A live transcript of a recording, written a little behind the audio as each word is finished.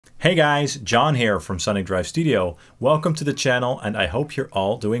Hey guys, John here from Sonic Drive Studio. Welcome to the channel and I hope you're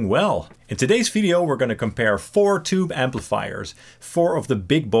all doing well. In today's video we're going to compare 4 tube amplifiers, 4 of the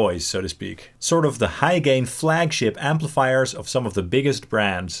big boys so to speak. Sort of the high gain flagship amplifiers of some of the biggest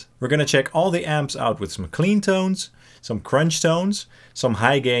brands. We're going to check all the amps out with some clean tones, some crunch tones, some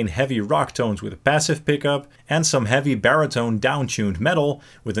high gain heavy rock tones with a passive pickup, and some heavy baritone down-tuned metal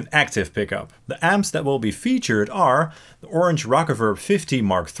with an active pickup. The amps that will be featured are the orange Rockerverb 50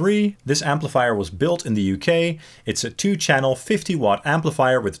 Mark III. This amplifier was built in the UK. It's a 2-channel 50-watt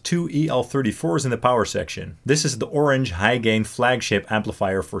amplifier with 2 EL34s in the power section. This is the orange high gain flagship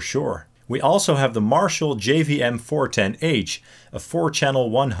amplifier for sure. We also have the Marshall JVM410H, a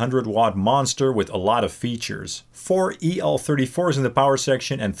 4-channel 100-watt monster with a lot of features. 4 EL34s in the power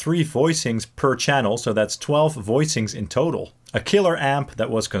section and 3 voicings per channel, so that's 12 voicings in total. A killer amp that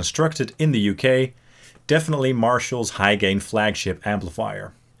was constructed in the UK. Definitely Marshall's high-gain flagship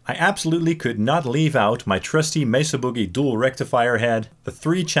amplifier. I absolutely could not leave out my trusty Mesa Boogie dual rectifier head, the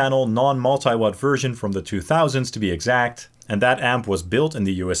 3-channel non-multi-watt version from the 2000s to be exact, and that amp was built in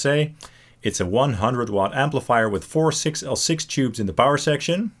the USA. It's a 100-watt amplifier with 4 6L6 tubes in the power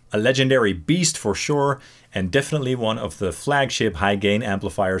section. A legendary beast for sure, and definitely one of the flagship high-gain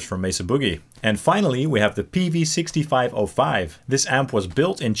amplifiers from Mesa Boogie. And finally, we have the Peavey 6505. This amp was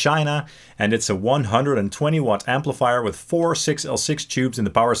built in China, and it's a 120-watt amplifier with 4 6L6 tubes in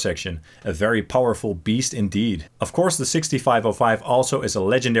the power section. A very powerful beast indeed. Of course, the 6505 also is a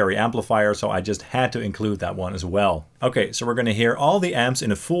legendary amplifier, so I just had to include that one as well. Okay, so we're going to hear all the amps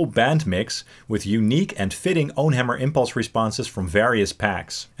in a full band mix with unique and fitting own-hammer impulse responses from various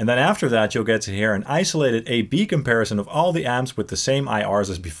packs. And then after that, you'll get to hear an isolated A-B comparison of all the amps with the same IRs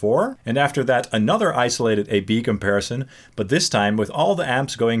as before. And after that, another isolated A-B comparison, but this time with all the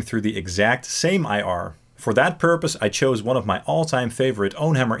amps going through the exact same IR. For that purpose, I chose one of my all-time favorite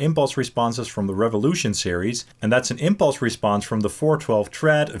own-hammer impulse responses from the Revolution series, and that's an impulse response from the 412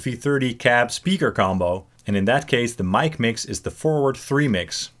 Trad V30 cab speaker combo. And in that case, the mic mix is the forward 3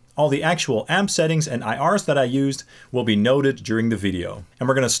 mix. All the actual amp settings and IRs that I used will be noted during the video. And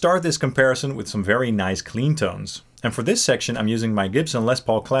we're going to start this comparison with some very nice clean tones. And for this section, I'm using my Gibson Les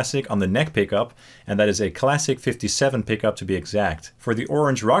Paul Classic on the neck pickup, and that is a Classic 57 pickup to be exact. For the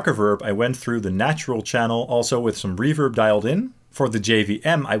orange Rockerverb, I went through the natural channel, also with some reverb dialed in. For the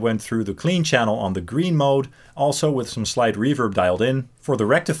JVM, I went through the clean channel on the green mode, also with some slight reverb dialed in. For the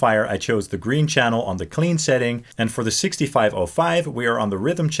rectifier, I chose the green channel on the clean setting. And for the 6505, we are on the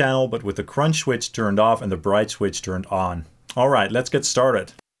rhythm channel, but with the crunch switch turned off and the bright switch turned on. All right, let's get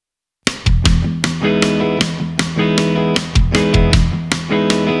started.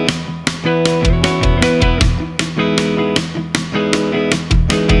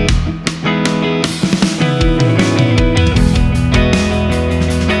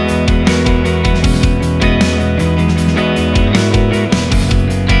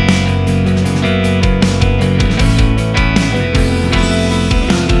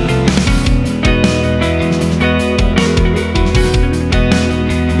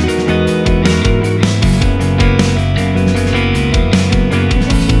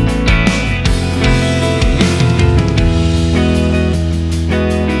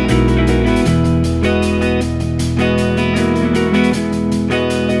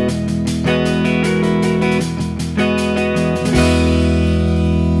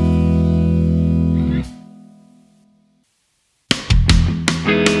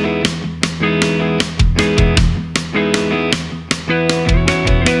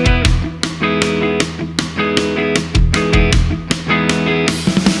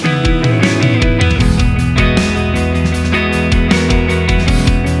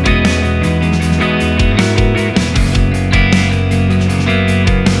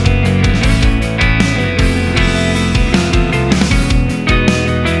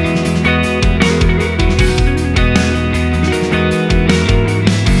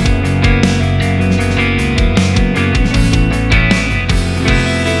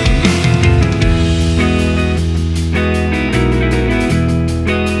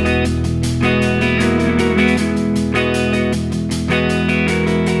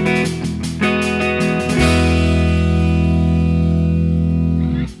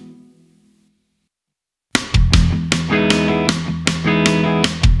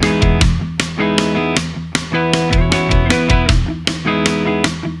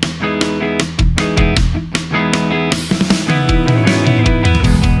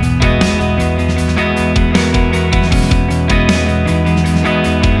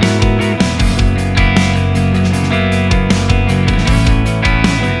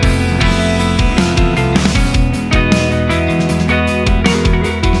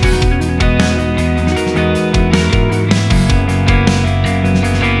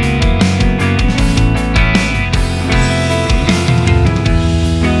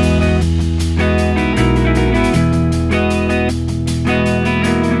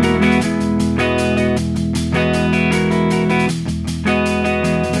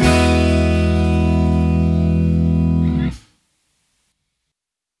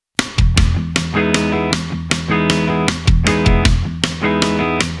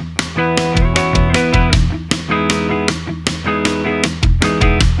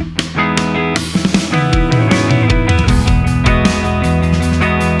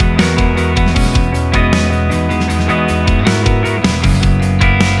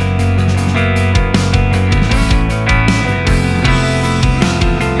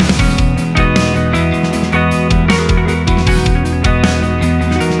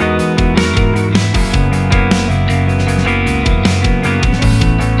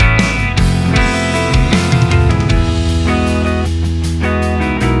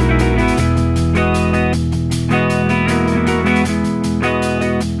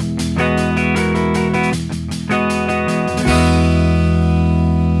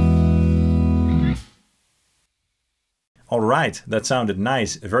 Alright, that sounded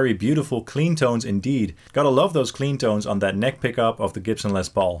nice. Very beautiful clean tones indeed. Gotta love those clean tones on that neck pickup of the Gibson Les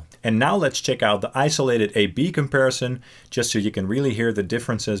Paul. And now let's check out the isolated A-B comparison, just so you can really hear the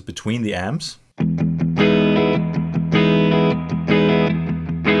differences between the amps.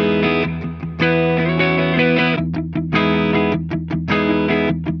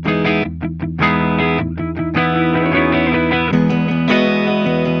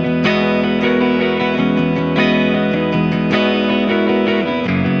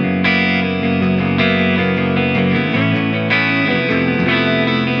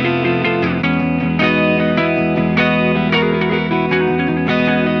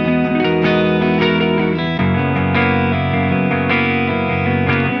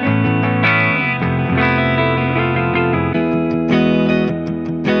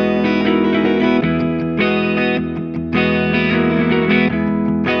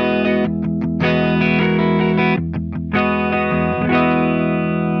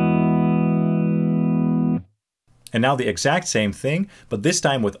 And now the exact same thing, but this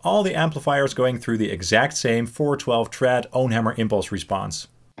time with all the amplifiers going through the exact same 412 Trad own hammer impulse response.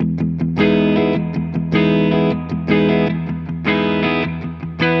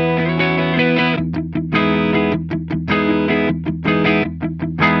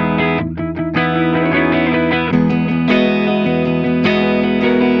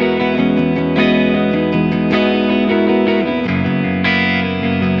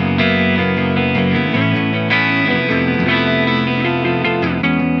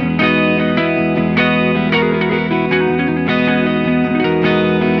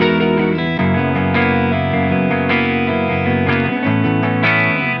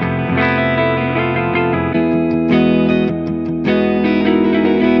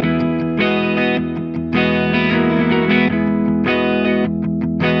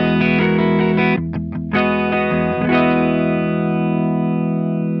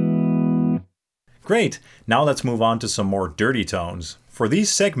 Great, now let's move on to some more dirty tones. For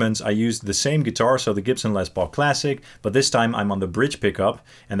these segments I used the same guitar, so the Gibson Les Paul Classic, but this time I'm on the bridge pickup,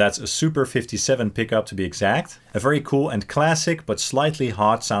 and that's a Super 57 pickup to be exact. A very cool and classic but slightly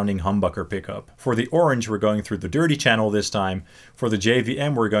hot sounding humbucker pickup. For the orange we're going through the dirty channel this time. For the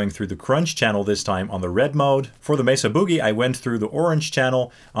JVM we're going through the crunch channel this time on the red mode. For the Mesa Boogie I went through the orange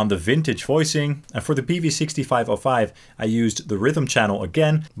channel on the vintage voicing. And for the Peavey 6505 I used the rhythm channel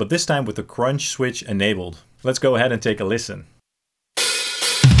again, but this time with the crunch switch enabled. Let's go ahead and take a listen.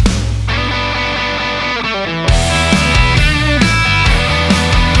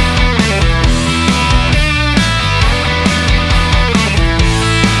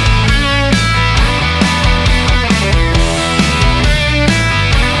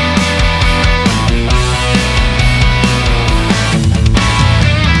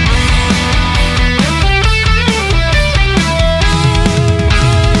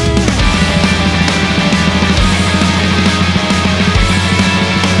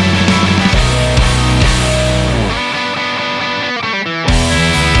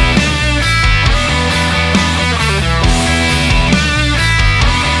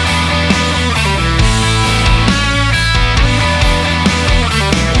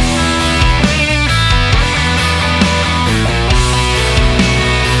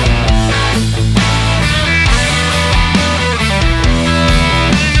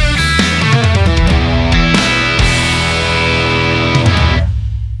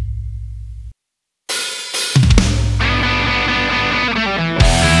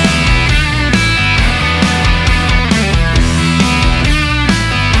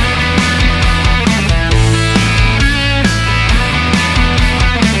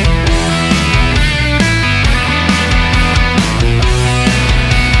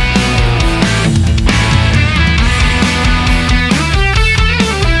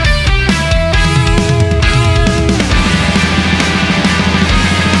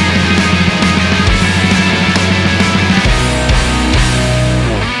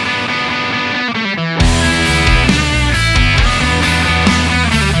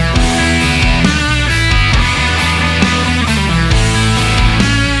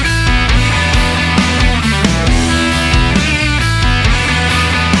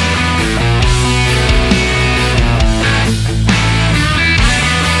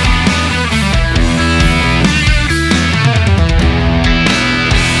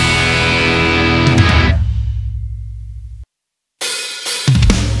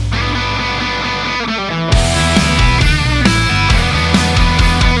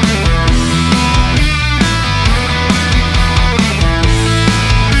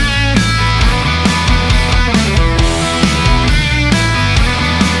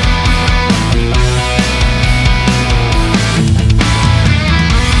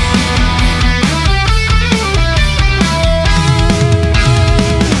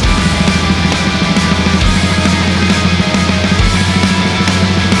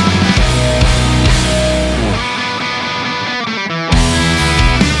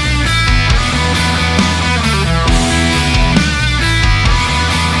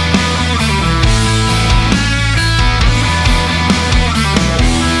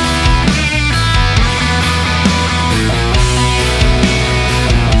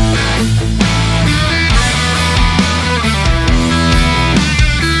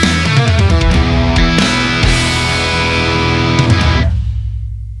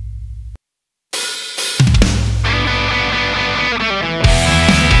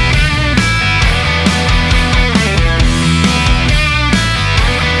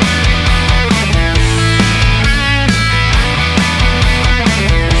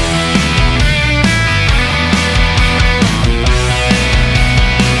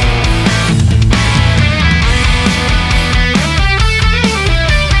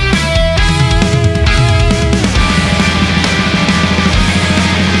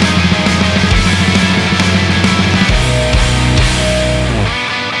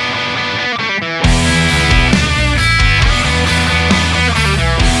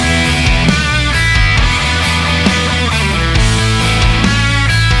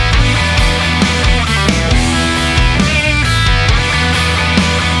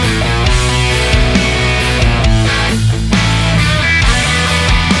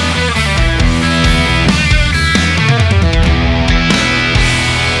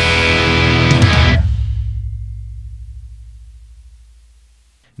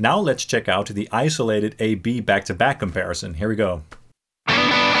 Now let's check out the isolated A-B back-to-back comparison. Here we go.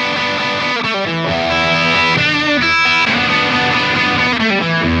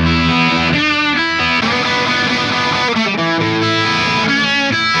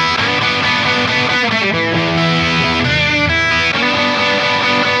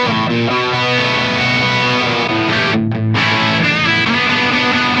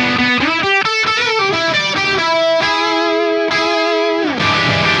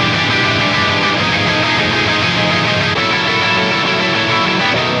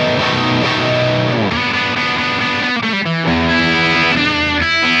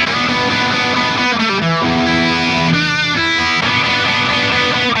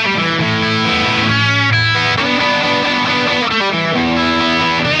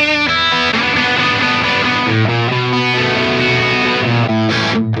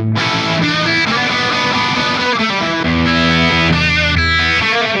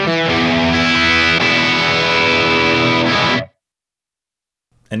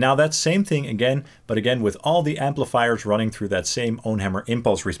 And now that same thing again, but again with all the amplifiers running through that same Ownhammer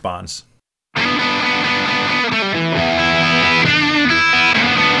impulse response.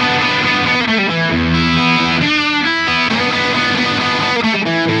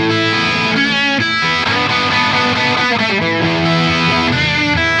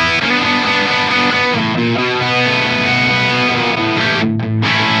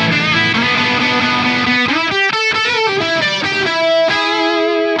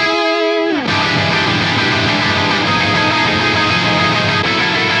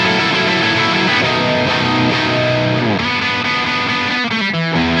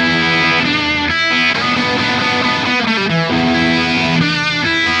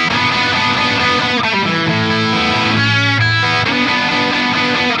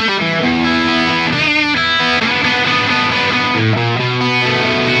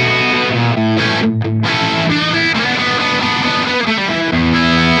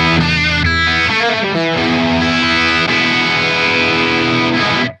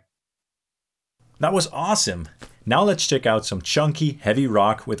 That was awesome! Now let's check out some chunky, heavy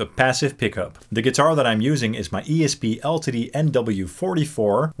rock with a passive pickup. The guitar that I'm using is my ESP LTD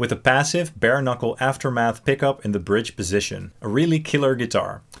NW44 with a passive bare knuckle aftermath pickup in the bridge position. A really killer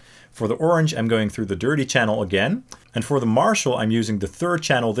guitar. For the orange, I'm going through the dirty channel again. And for the Marshall, I'm using the third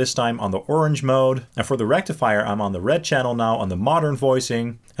channel this time on the orange mode. And for the rectifier, I'm on the red channel now on the modern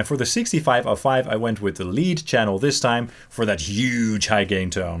voicing. And for the 6505, I went with the lead channel this time for that huge high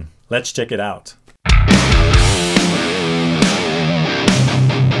gain tone. Let's check it out.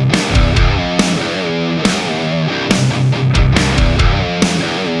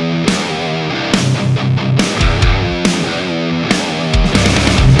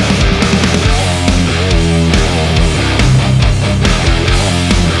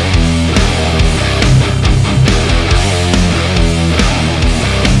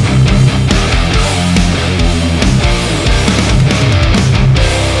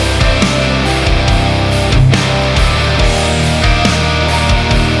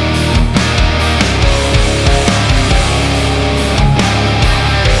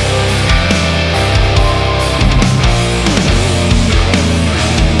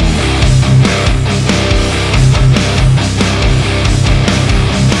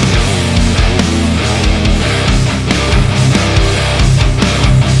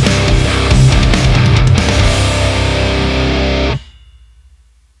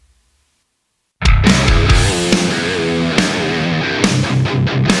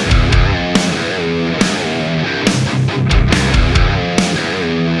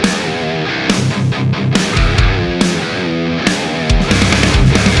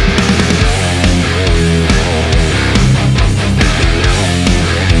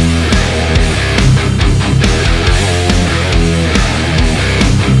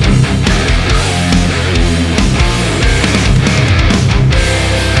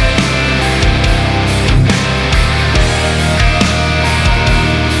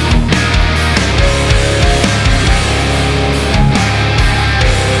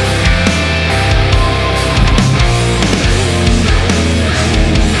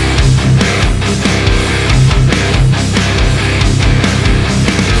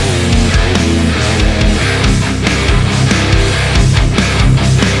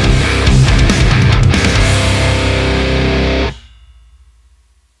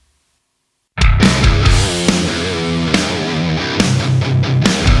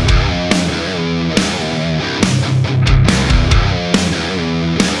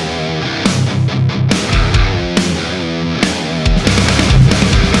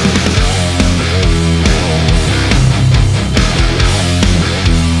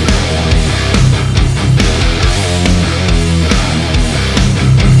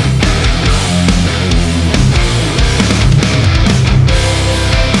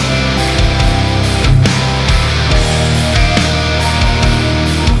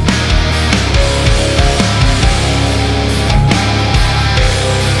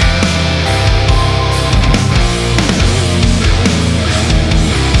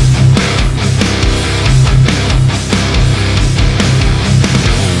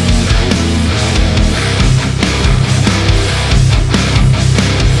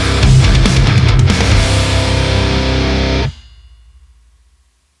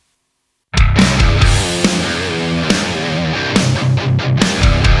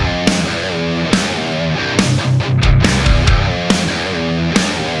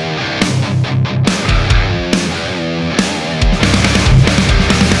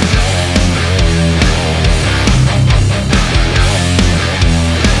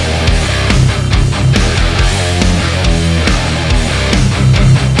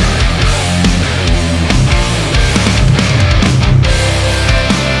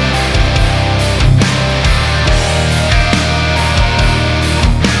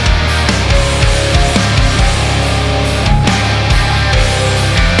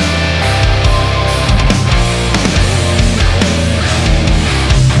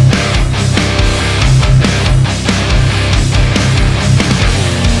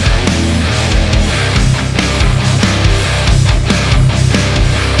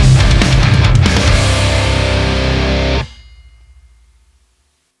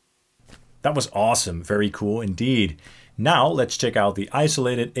 That was awesome. Very cool indeed. Now let's check out the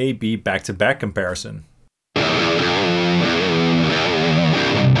isolated A-B back-to-back comparison.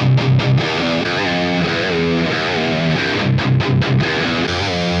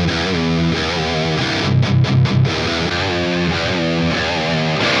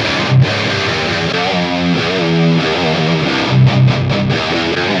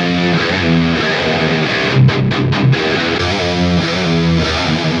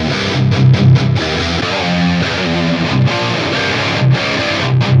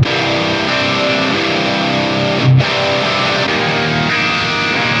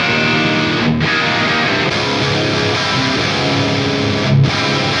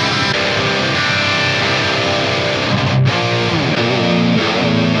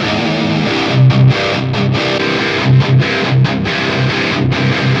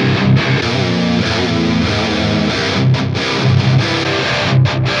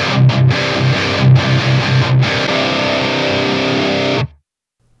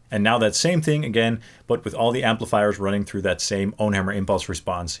 And now that same thing again, but with all the amplifiers running through that same own-hammer impulse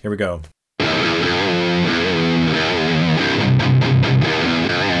response. Here we go.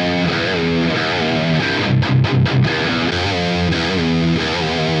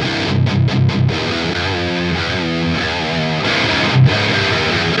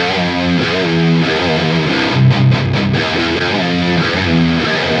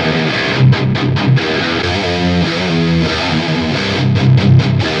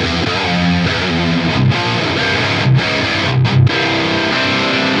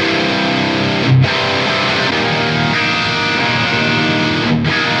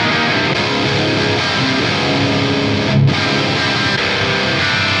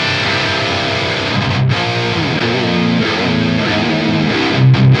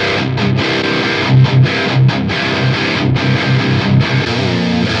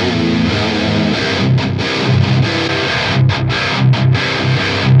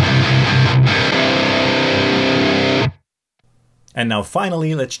 And now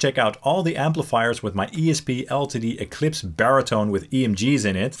finally, let's check out all the amplifiers with my ESP LTD Eclipse Baritone with EMGs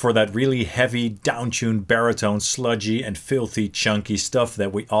in it for that really heavy, down-tuned baritone, sludgy and filthy, chunky stuff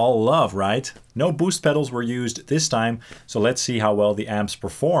that we all love, right? No boost pedals were used this time, so let's see how well the amps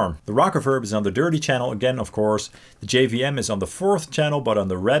perform. The Rockerverb is on the dirty channel again, of course. The JVM is on the 4th channel, but on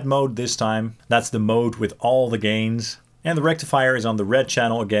the red mode this time. That's the mode with all the gains. And the Rectifier is on the red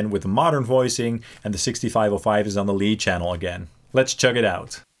channel again with the modern voicing, and the 6505 is on the lead channel again. Let's chug it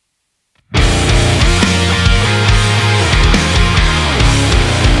out.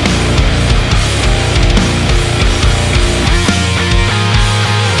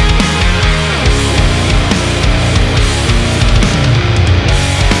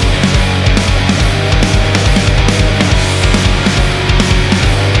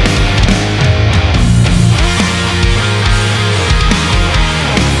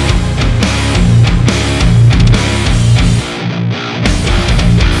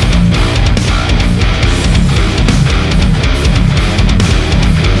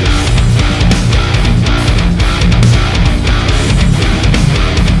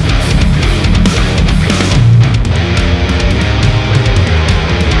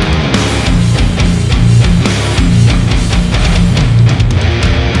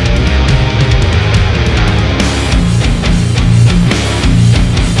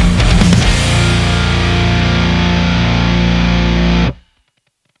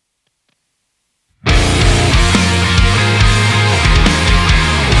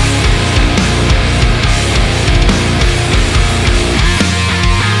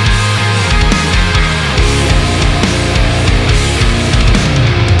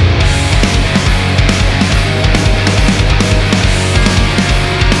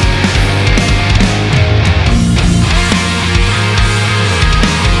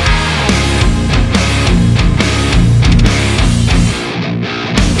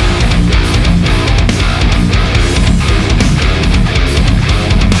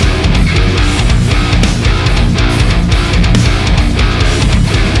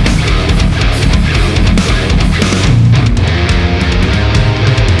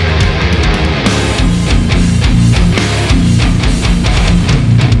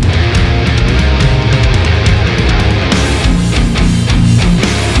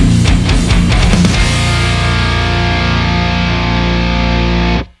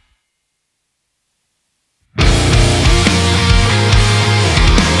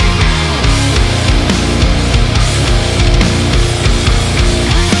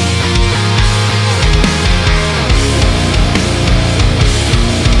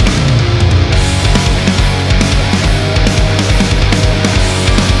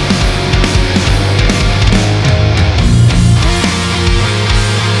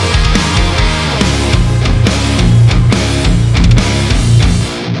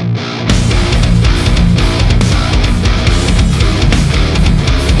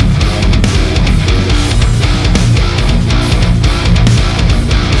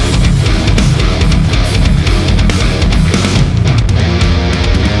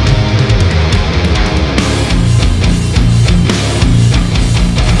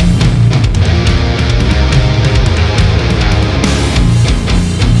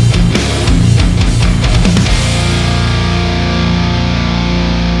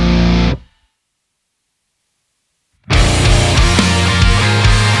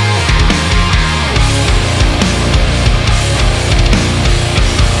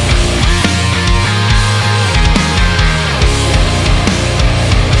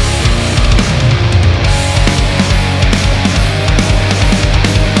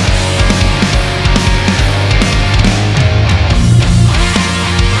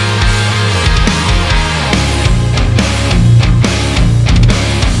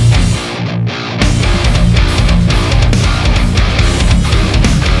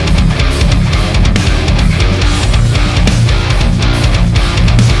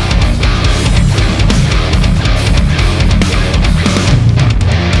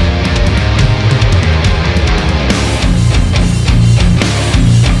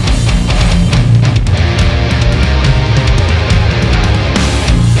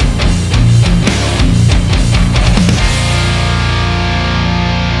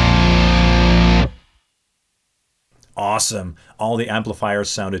 awesome. All the amplifiers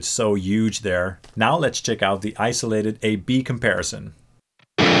sounded so huge there. Now let's check out the isolated A-B comparison.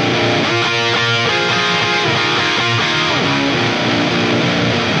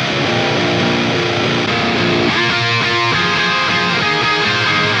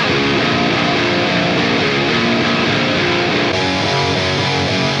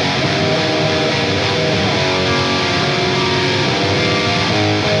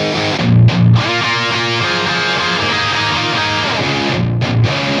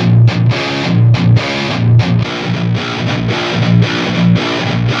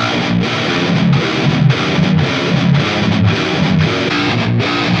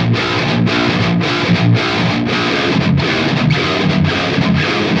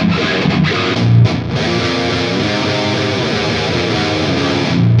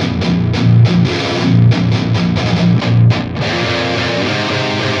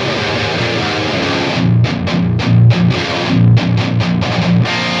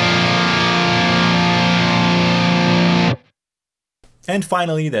 And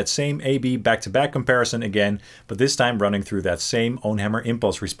finally, that same A-B back-to-back comparison again, but this time running through that same Ownhammer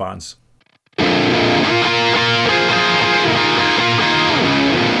impulse response.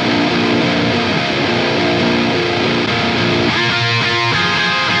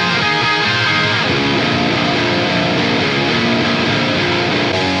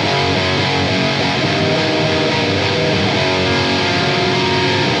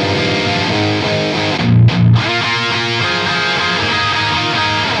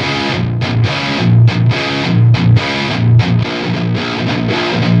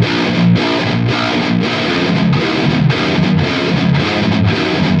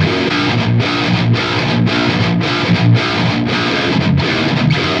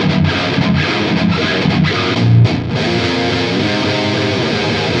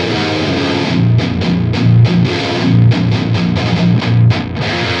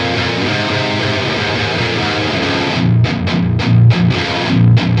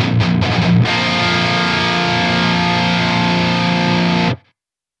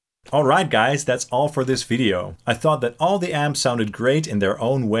 Alright guys, that's all for this video. I thought that all the amps sounded great in their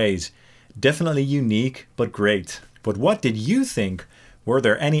own ways. Definitely unique, but great. But what did you think? Were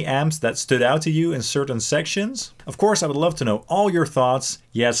there any amps that stood out to you in certain sections? Of course, I would love to know all your thoughts.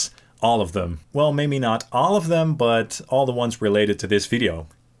 Yes, all of them. Well, maybe not all of them, but all the ones related to this video.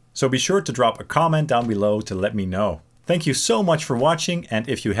 So be sure to drop a comment down below to let me know. Thank you so much for watching, and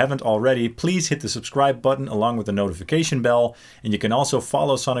if you haven't already, please hit the subscribe button along with the notification bell, and you can also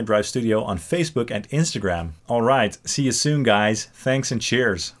follow Sonic Drive Studio on Facebook and Instagram. Alright, see you soon guys, thanks and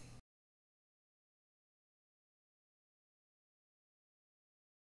cheers!